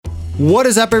What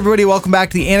is up, everybody? Welcome back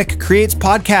to the Anik Creates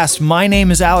podcast. My name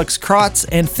is Alex Krotz,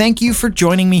 and thank you for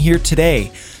joining me here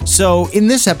today. So in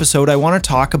this episode, I want to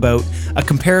talk about a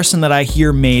comparison that I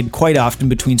hear made quite often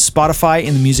between Spotify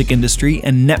in the music industry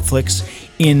and Netflix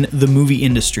in the movie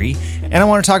industry. And I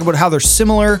want to talk about how they're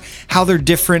similar, how they're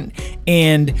different,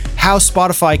 and how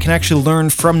Spotify can actually learn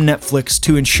from Netflix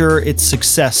to ensure its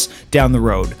success down the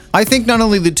road. I think not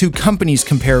only the two companies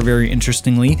compare very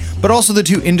interestingly, but also the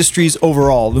two industries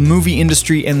overall, the movie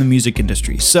industry and the music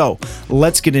industry. So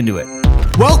let's get into it.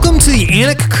 Welcome to the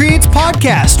Anik Creates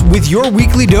podcast with your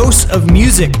weekly dose of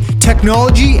music,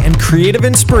 technology, and creative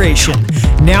inspiration.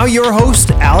 Now your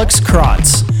host, Alex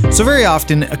Krotz. So very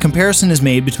often, a comparison is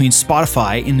made between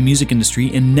Spotify in the music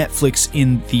industry and Netflix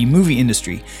in the movie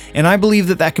industry. And I believe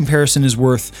that that comparison is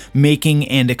worth making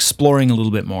and exploring a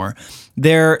little bit more.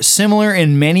 They're similar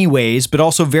in many ways, but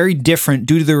also very different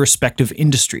due to their respective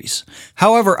industries.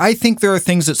 However, I think there are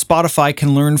things that Spotify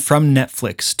can learn from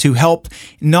Netflix to help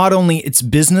not only its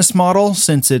business model,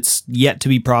 since it's yet to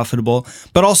be profitable,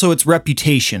 but also its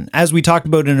reputation. As we talked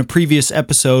about in a previous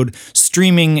episode,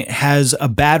 streaming has a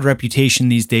bad reputation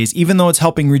these days. Even though it's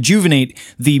helping rejuvenate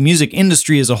the music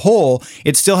industry as a whole,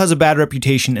 it still has a bad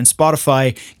reputation, and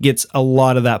Spotify gets a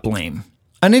lot of that blame.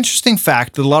 An interesting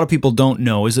fact that a lot of people don't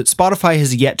know is that Spotify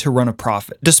has yet to run a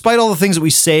profit. Despite all the things that we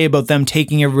say about them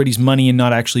taking everybody's money and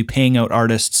not actually paying out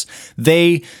artists,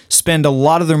 they spend a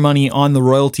lot of their money on the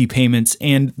royalty payments,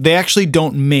 and they actually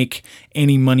don't make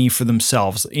any money for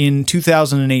themselves. In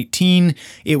 2018,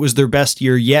 it was their best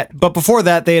year yet, but before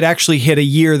that, they had actually hit a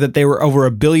year that they were over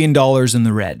 $1 billion in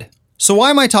the red. So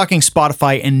why am I talking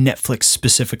Spotify and Netflix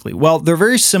specifically? Well, they're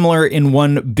very similar in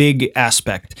one big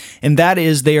aspect, and that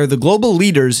is they are the global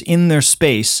leaders in their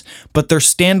space, but they're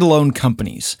standalone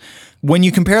companies. When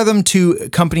you compare them to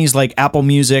companies like Apple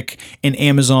Music and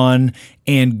Amazon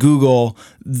and Google,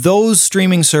 those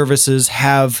streaming services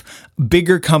have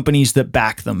bigger companies that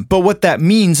back them. But what that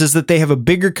means is that they have a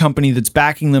bigger company that's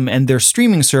backing them, and their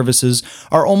streaming services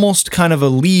are almost kind of a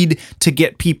lead to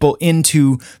get people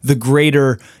into the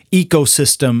greater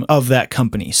ecosystem of that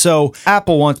company. So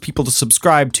Apple wants people to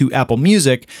subscribe to Apple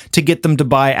Music to get them to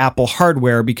buy Apple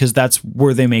hardware because that's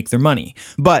where they make their money.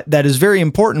 But that is very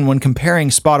important when comparing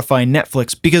Spotify and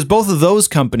Netflix, because both of those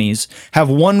companies have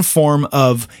one form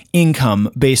of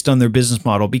income based on their business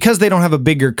model. Because they don't have a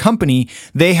bigger company,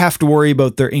 they have to worry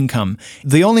about their income.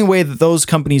 The only way that those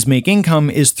companies make income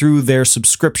is through their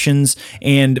subscriptions,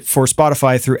 and for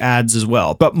Spotify through ads as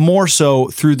well, but more so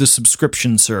through the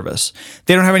subscription service.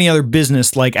 They don't have any other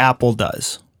business like Apple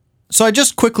does. So I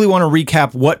just quickly want to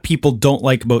recap what people don't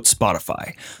like about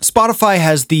Spotify. Spotify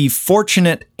has the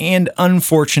fortunate and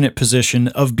unfortunate position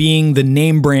of being the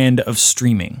name brand of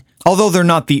streaming. Although they're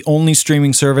not the only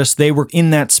streaming service, they were in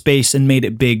that space and made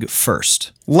it big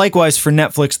first. Likewise for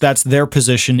Netflix, that's their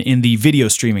position in the video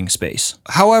streaming space.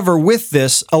 However, with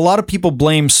this, a lot of people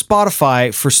blame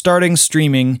Spotify for starting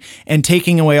streaming and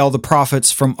taking away all the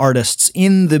profits from artists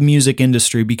in the music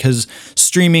industry because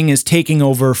streaming is taking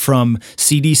over from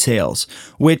CD sales,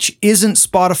 which isn't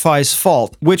Spotify's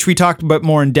fault, which we talked about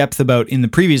more in depth about in the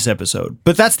previous episode.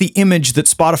 But that's the image that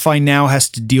Spotify now has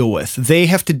to deal with. They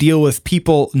have to deal with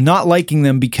people not liking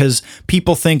them because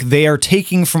people think they are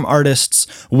taking from artists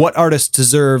what artists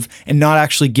deserve and not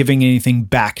actually giving anything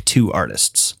back to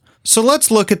artists. So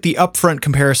let's look at the upfront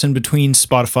comparison between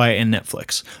Spotify and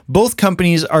Netflix. Both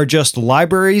companies are just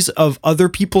libraries of other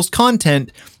people's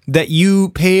content that you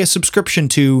pay a subscription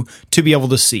to be able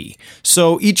to see.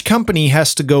 So each company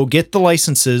has to go get the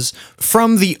licenses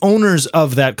from the owners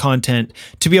of that content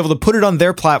to be able to put it on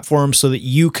their platform so that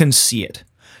you can see it.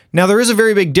 Now, there is a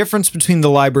very big difference between the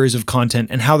libraries of content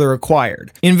and how they're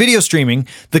acquired. In video streaming,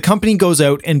 the company goes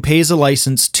out and pays a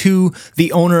license to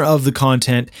the owner of the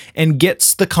content and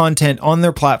gets the content on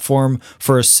their platform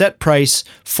for a set price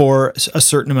for a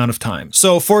certain amount of time.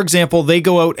 So, for example, they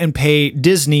go out and pay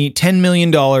Disney $10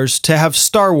 million to have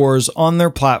Star Wars on their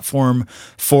platform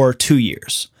for 2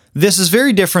 years. This is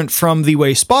very different from the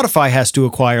way Spotify has to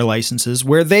acquire licenses,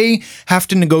 where they have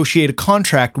to negotiate a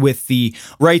contract with the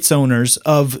rights owners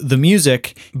of the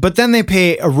music, but then they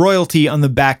pay a royalty on the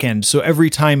back end. So every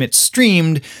time it's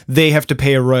streamed, they have to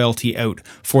pay a royalty out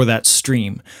for that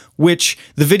stream, which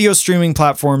the video streaming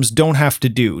platforms don't have to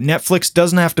do. Netflix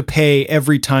doesn't have to pay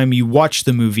every time you watch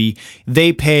the movie.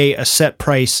 They pay a set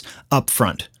price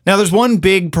upfront. Now, there's one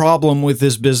big problem with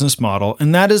this business model,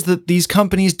 and that is that these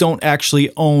companies don't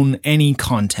actually own any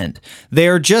content. They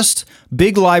are just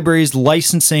big libraries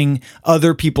licensing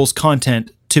other people's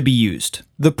content to be used.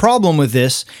 The problem with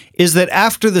this is that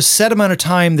after the set amount of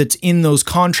time that's in those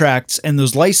contracts and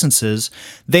those licenses,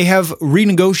 they have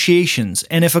renegotiations.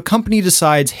 And if a company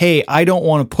decides, hey, I don't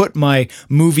want to put my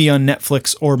movie on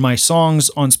Netflix or my songs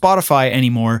on Spotify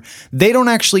anymore, they don't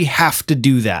actually have to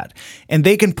do that. And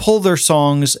they can pull their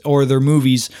songs or their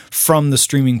movies from the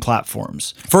streaming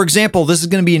platforms. For example, this is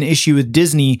going to be an issue with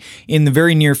Disney in the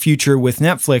very near future with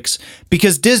Netflix,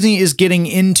 because Disney is getting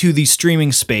into the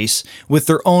streaming space with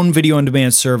their own video on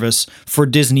demand service for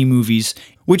Disney movies,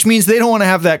 which means they don't want to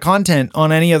have that content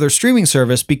on any other streaming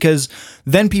service, because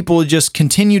then people would just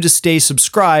continue to stay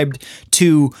subscribed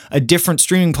to a different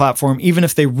streaming platform, even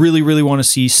if they really, really want to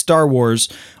see Star Wars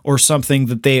or something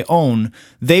that they own.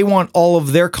 They want all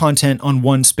of their content on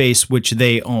one space, which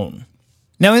they own.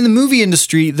 Now, in the movie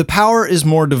industry, the power is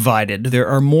more divided. There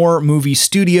are more movie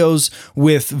studios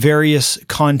with various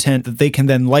content that they can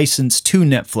then license to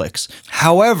Netflix.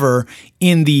 However,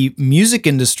 in the music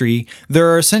industry,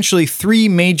 there are essentially three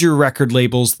major record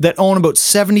labels that own about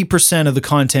 70% of the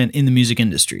content in the music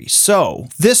industry. So,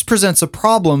 this presents a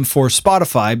problem for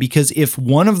Spotify, because if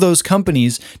one of those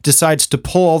companies decides to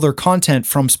pull all their content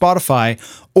from Spotify,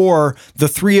 or the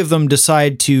three of them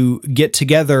decide to get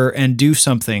together and do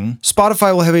something,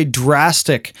 Spotify will have a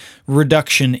drastic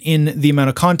reduction in the amount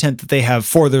of content that they have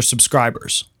for their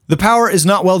subscribers. The power is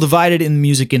not well divided in the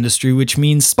music industry, which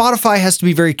means Spotify has to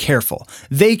be very careful.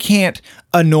 They can't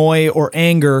annoy or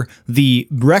anger the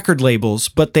record labels,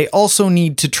 but they also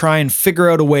need to try and figure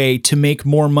out a way to make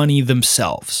more money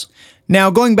themselves. Now,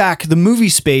 going back, the movie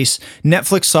space,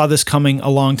 Netflix saw this coming a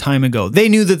long time ago. They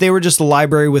knew that they were just a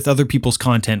library with other people's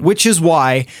content, which is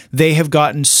why they have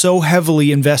gotten so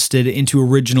heavily invested into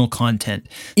original content.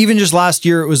 Even just last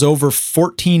year, it was over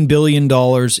 $14 billion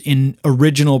in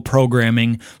original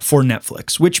programming for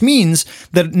Netflix, which means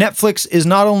that Netflix is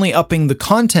not only upping the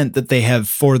content that they have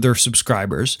for their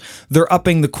subscribers, they're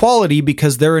upping the quality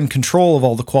because they're in control of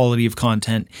all the quality of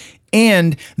content,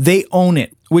 and they own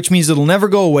it, which means it'll never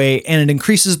go away, and it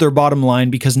increases their bottom line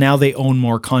because now they own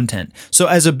more content. So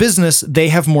as a business, they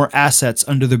have more assets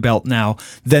under their belt now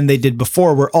than they did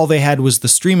before, where all they had was the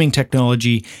streaming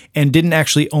technology and didn't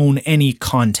actually own any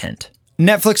content.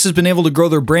 Netflix has been able to grow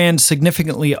their brand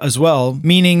significantly as well,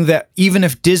 meaning that even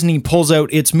if Disney pulls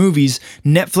out its movies,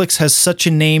 Netflix has such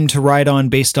a name to ride on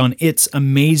based on its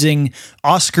amazing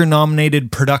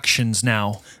Oscar-nominated productions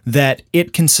now that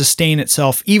it can sustain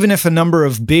itself even if a number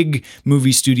of big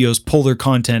movie studios pull their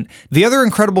content. The other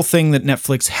incredible thing that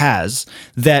Netflix has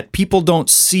that people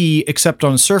don't see except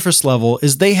on a surface level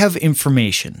is they have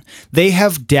information. They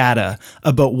have data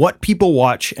about what people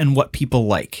watch and what people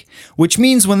like, which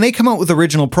means when they come out with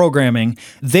original programming,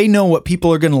 they know what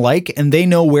people are going to like and they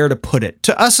know where to put it.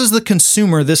 To us as the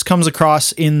consumer, this comes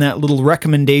across in that little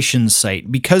recommendations site.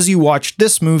 Because you watched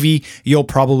this movie, you'll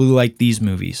probably like these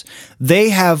movies. They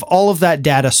have all of that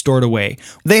data stored away.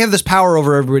 They have this power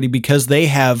over everybody because they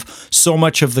have so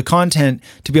much of the content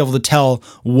to be able to tell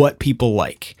what people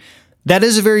like. That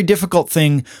is a very difficult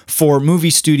thing for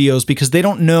movie studios because they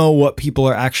don't know what people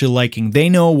are actually liking. They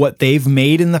know what they've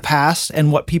made in the past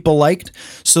and what people liked,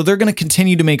 so they're going to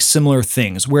continue to make similar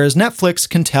things. Whereas Netflix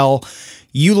can tell,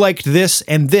 you liked this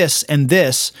and this and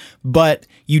this, but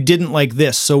you didn't like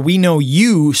this. So we know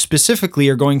you specifically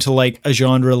are going to like a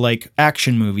genre like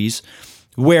action movies,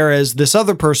 whereas this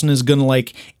other person is going to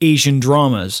like Asian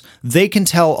dramas. They can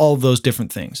tell all of those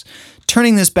different things.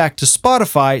 Turning this back to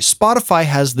Spotify, Spotify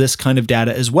has this kind of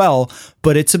data as well,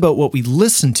 but it's about what we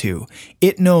listen to.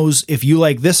 It knows if you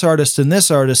like this artist and this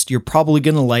artist, you're probably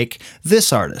going to like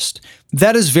this artist.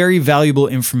 That is very valuable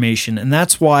information, and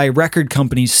that's why record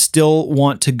companies still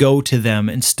want to go to them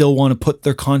and still want to put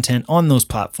their content on those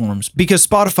platforms, because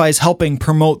Spotify is helping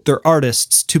promote their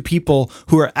artists to people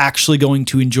who are actually going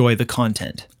to enjoy the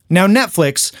content. Now,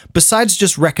 Netflix, besides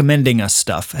just recommending us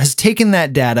stuff, has taken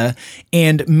that data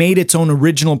and made its own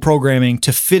original programming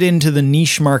to fit into the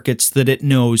niche markets that it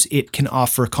knows it can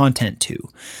offer content to.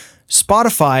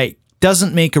 Spotify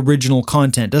doesn't make original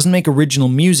content, doesn't make original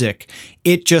music.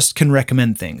 It just can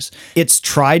recommend things. It's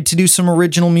tried to do some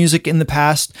original music in the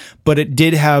past, but it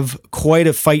did have quite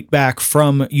a fight back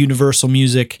from Universal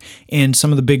Music and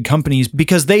some of the big companies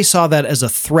because they saw that as a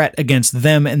threat against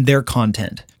them and their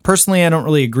content. Personally, I don't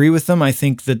really agree with them. I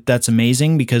think that that's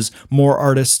amazing because more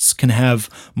artists can have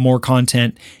more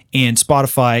content, and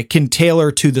Spotify can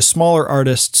tailor to the smaller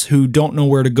artists who don't know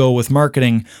where to go with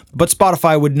marketing, but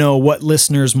Spotify would know what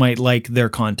listeners might like their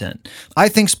content. I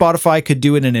think Spotify could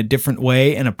do it in a different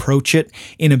way and approach it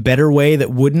in a better way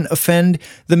that wouldn't offend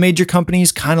the major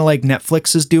companies, kind of like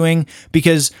Netflix is doing,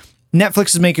 because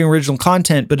Netflix is making original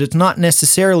content, but it's not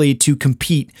necessarily to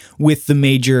compete with the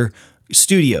major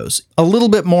studios. A little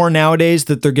bit more nowadays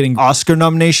that they're getting Oscar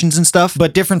nominations and stuff,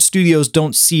 but different studios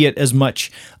don't see it as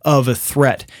much of a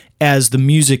threat as the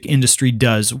music industry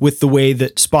does with the way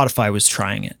that Spotify was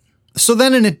trying it. So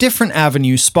then in a different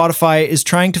avenue, Spotify is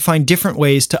trying to find different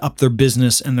ways to up their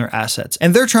business and their assets.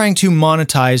 And they're trying to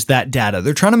monetize that data.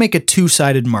 They're trying to make a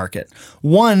two-sided market.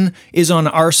 One is on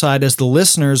our side as the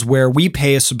listeners, where we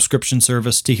pay a subscription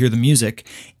service to hear the music.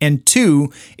 And two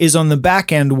is on the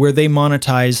back end, where they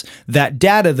monetize that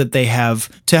data that they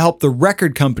have to help the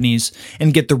record companies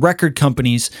and get the record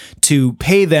companies to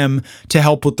pay them to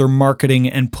help with their marketing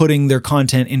and putting their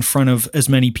content in front of as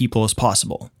many people as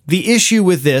possible. The issue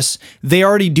with this, they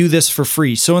already do this for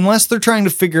free. So unless they're trying to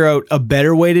figure out a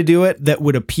better way to do it that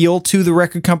would appeal to the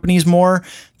record companies more,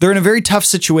 they're in a very tough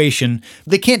situation.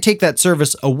 They can't take that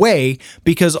service away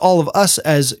because all of us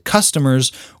as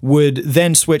customers would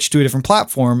then switch to a different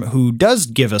platform who does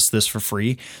give us this for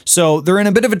free. So they're in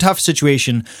a bit of a tough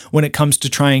situation when it comes to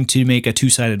trying to make a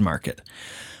two-sided market.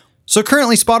 So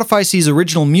currently, Spotify sees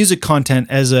original music content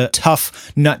as a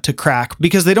tough nut to crack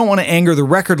because they don't want to anger the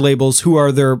record labels who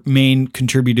are their main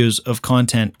contributors of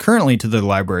content currently to their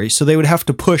library, so they would have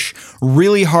to push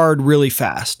really hard, really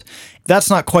fast. That's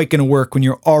not quite going to work when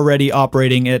you're already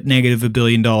operating at negative $1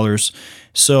 billion.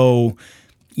 So,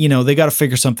 they got to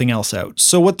figure something else out.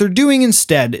 So what they're doing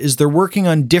instead is they're working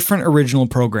on different original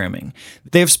programming.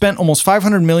 They have spent almost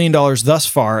 $500 million thus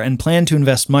far and plan to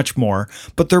invest much more,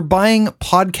 but they're buying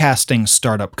podcasting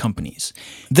startup companies.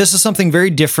 This is something very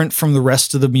different from the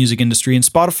rest of the music industry, and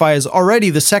Spotify is already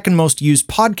the second most used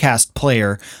podcast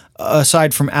player,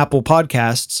 aside from Apple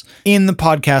Podcasts, in the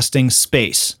podcasting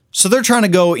space. So they're trying to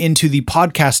go into the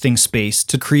podcasting space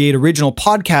to create original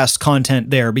podcast content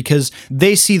there because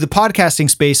they see the podcasting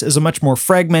space as a much more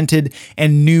fragmented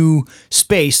and new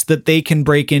space that they can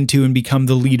break into and become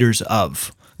the leaders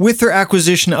of. With their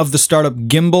acquisition of the startup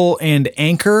Gimbal and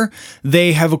Anchor,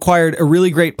 they have acquired a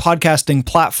really great podcasting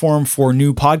platform for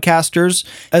new podcasters,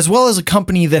 as well as a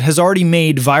company that has already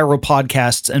made viral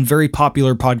podcasts and very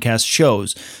popular podcast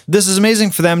shows. This is amazing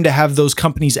for them to have those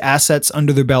companies' assets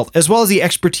under their belt, as well as the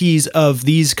expertise of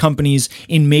these companies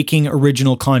in making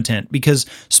original content, because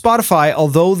Spotify,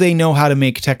 although they know how to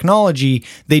make technology,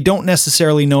 they don't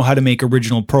necessarily know how to make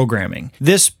original programming.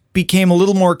 This became a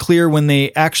little more clear when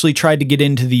they actually tried to get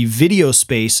into the video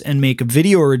space and make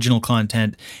video original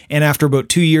content. And after about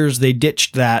 2 years, they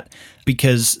ditched that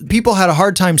because people had a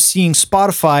hard time seeing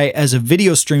Spotify as a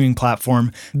video streaming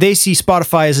platform. They see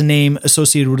Spotify as a name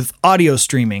associated with audio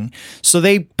streaming. So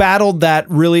they battled that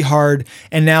really hard,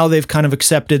 and now they've kind of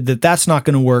accepted that that's not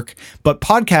going to work. But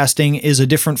podcasting is a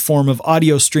different form of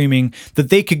audio streaming that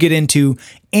they could get into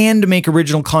and make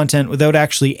original content without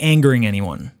actually angering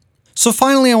anyone. So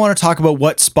finally, I want to talk about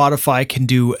what Spotify can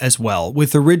do as well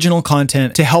with original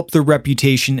content to help their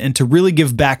reputation and to really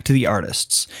give back to the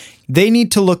artists. They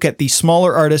need to look at the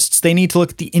smaller artists. They need to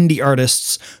look at the indie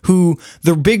artists who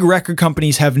the big record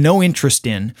companies have no interest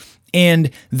in. And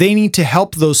they need to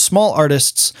help those small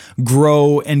artists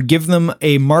grow and give them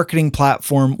a marketing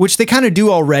platform, which they kind of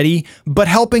do already, but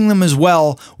helping them as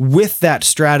well with that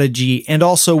strategy and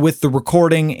also with the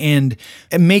recording and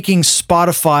making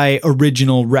Spotify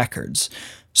original records.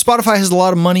 Spotify has a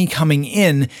lot of money coming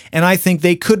in, and I think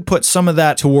they could put some of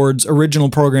that towards original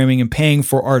programming and paying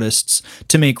for artists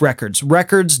to make records.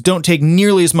 Records don't take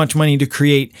nearly as much money to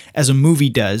create as a movie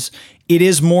does. It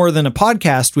is more than a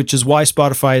podcast, which is why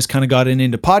Spotify has kind of gotten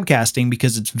into podcasting,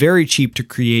 because it's very cheap to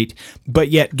create, but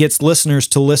yet gets listeners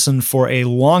to listen for a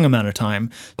long amount of time.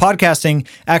 Podcasting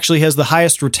actually has the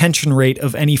highest retention rate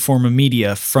of any form of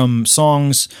media, from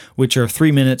songs, which are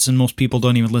 3 minutes and most people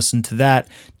don't even listen to that,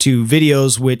 to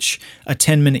videos, which a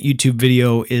 10-minute YouTube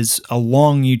video is a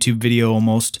long YouTube video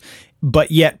almost.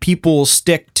 But yet people will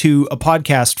stick to a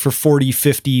podcast for 40,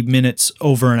 50 minutes,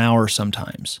 over an hour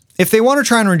sometimes. If they want to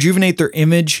try and rejuvenate their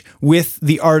image with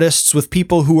the artists, with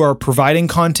people who are providing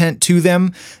content to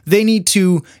them, they need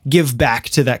to give back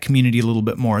to that community a little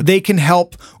bit more. They can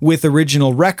help with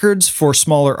original records for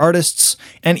smaller artists,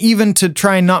 and even to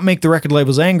try and not make the record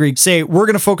labels angry, say, we're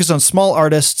going to focus on small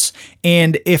artists,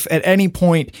 and if at any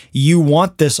point you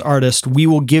want this artist, we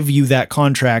will give you that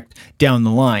contract down the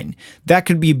line. That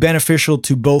could be beneficial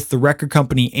to both the record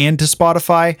company and to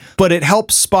Spotify, but it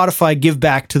helps Spotify give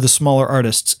back to the smaller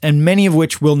artists and and many of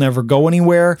which will never go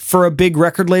anywhere for a big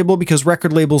record label, because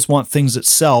record labels want things that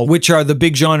sell, which are the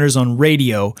big genres on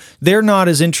radio. They're not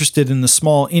as interested in the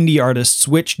small indie artists,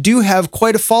 which do have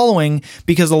quite a following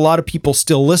because a lot of people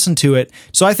still listen to it.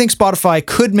 So I think Spotify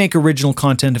could make original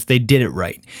content if they did it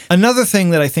right. Another thing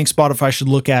that I think Spotify should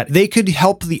look at, they could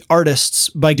help the artists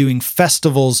by doing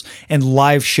festivals and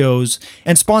live shows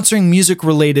and sponsoring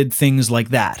music-related things like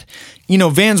that. You know,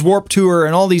 Vans Warped Tour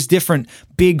and all these different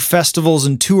big festivals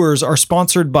and tours are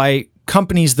sponsored by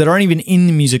companies that aren't even in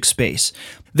the music space.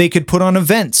 They could put on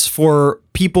events for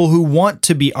people who want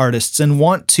to be artists and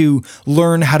want to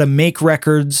learn how to make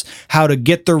records, how to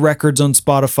get their records on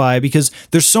Spotify, because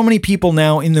there's so many people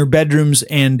now in their bedrooms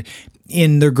and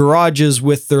in their garages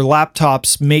with their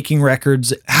laptops making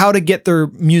records, how to get their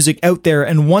music out there.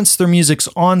 And once their music's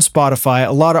on Spotify,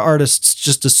 a lot of artists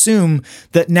just assume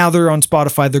that now they're on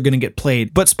Spotify, they're going to get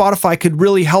played. But Spotify could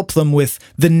really help them with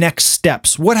the next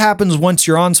steps. What happens once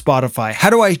you're on Spotify? How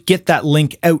do I get that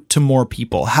link out to more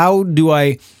people? How do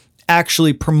I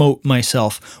actually promote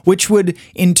myself, which would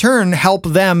in turn help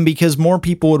them because more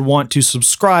people would want to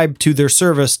subscribe to their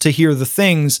service to hear the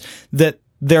things that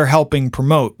they're helping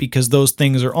promote, because those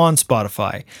things are on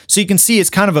Spotify. So you can see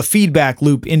it's kind of a feedback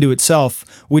loop into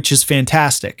itself, which is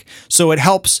fantastic. So it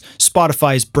helps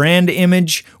Spotify's brand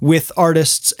image with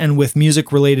artists and with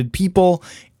music related people.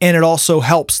 And it also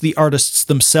helps the artists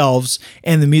themselves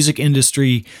and the music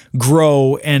industry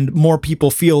grow, and more people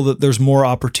feel that there's more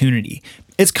opportunity.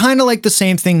 It's kind of like the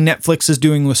same thing Netflix is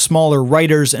doing with smaller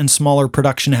writers and smaller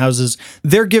production houses.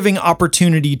 They're giving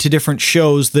opportunity to different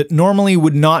shows that normally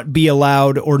would not be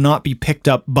allowed or not be picked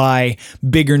up by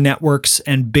bigger networks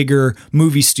and bigger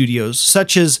movie studios,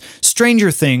 such as Stranger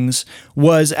Things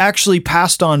was actually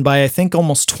passed on by, I think,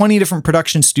 almost 20 different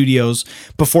production studios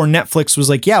before Netflix was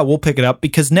like, yeah, we'll pick it up,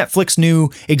 because Netflix knew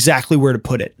exactly where to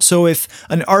put it. So if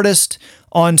an artist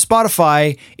on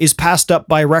Spotify is passed up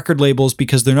by record labels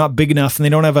because they're not big enough and they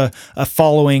don't have a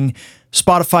following,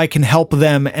 Spotify can help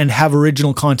them and have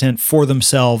original content for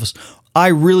themselves. I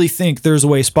really think there's a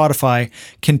way Spotify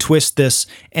can twist this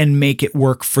and make it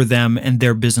work for them and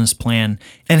their business plan,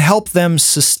 and help them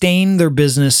sustain their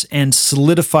business and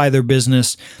solidify their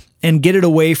business and get it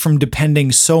away from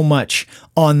depending so much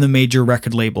on the major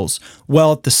record labels,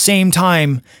 while at the same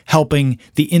time helping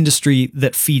the industry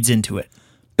that feeds into it.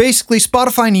 Basically,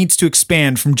 Spotify needs to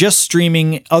expand from just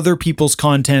streaming other people's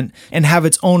content and have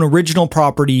its own original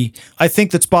property. I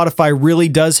think that Spotify really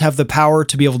does have the power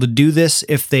to be able to do this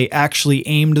if they actually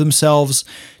aimed themselves.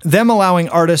 Them allowing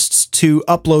artists to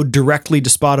upload directly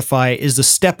to Spotify is a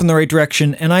step in the right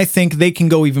direction, and I think they can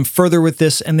go even further with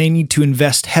this, and they need to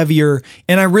invest heavier.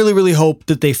 And I really, really hope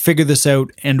that they figure this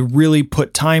out and really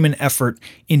put time and effort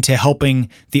into helping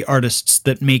the artists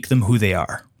that make them who they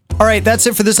are. All right, that's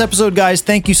it for this episode, guys.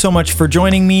 Thank you so much for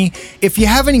joining me. If you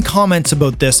have any comments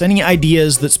about this, any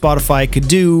ideas that Spotify could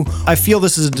do, I feel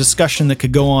this is a discussion that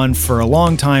could go on for a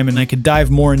long time, and I could dive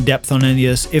more in depth on any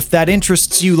of this. If that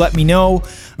interests you, let me know.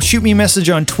 Shoot me a message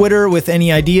on Twitter with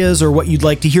any ideas or what you'd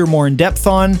like to hear more in depth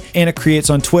on, Anik Creates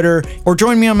on Twitter, or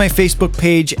join me on my Facebook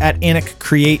page at Anik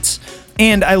Creates.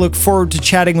 And I look forward to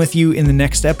chatting with you in the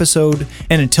next episode.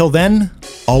 And until then,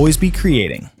 always be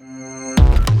creating.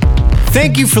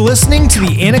 Thank you for listening to the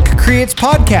Anik Creates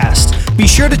podcast. Be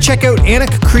sure to check out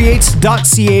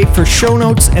AnikCreates.ca for show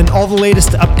notes and all the latest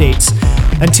updates.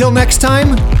 Until next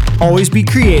time, always be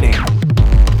creating.